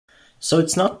So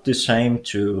it's not the same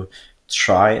to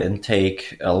try and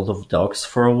take a lot of dogs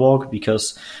for a walk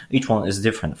because each one is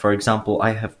different. For example,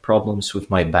 I have problems with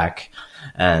my back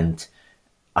and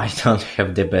I don't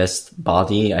have the best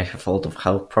body. I have a lot of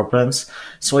health problems,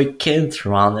 so I can't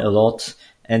run a lot.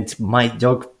 And my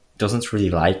dog doesn't really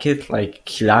like it. Like,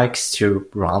 he likes to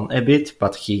run a bit,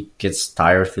 but he gets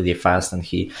tired really fast and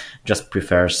he just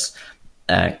prefers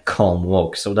a calm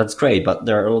walk. So that's great. But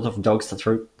there are a lot of dogs that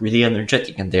are really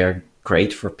energetic and they are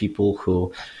great for people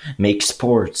who make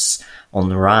sports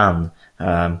on run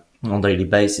on a daily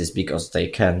basis because they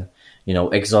can,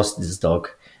 exhaust this dog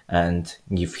and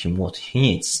give him what he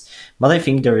needs. But I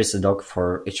think there is a dog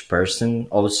for each person.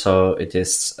 Also, it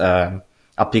is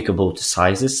applicable to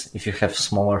sizes. If you have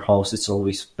smaller house, it's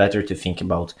always better to think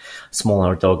about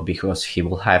smaller dog because he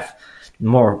will have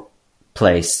more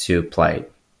place to play.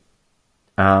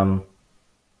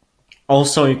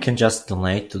 Also, you can just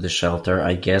donate to the shelter,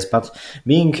 I guess, but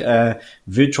being a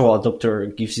virtual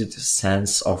adopter gives you the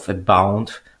sense of a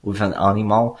bond with an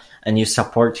animal and you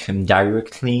support him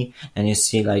directly and you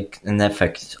see like an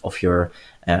effect of your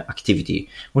activity,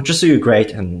 which is really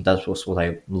great, and that was what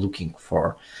I'm looking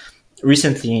for.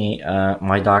 Recently,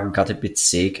 my dog got a bit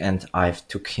sick and I've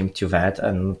took him to vet,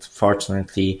 and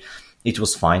fortunately it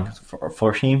was fine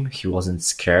for him. He wasn't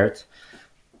scared.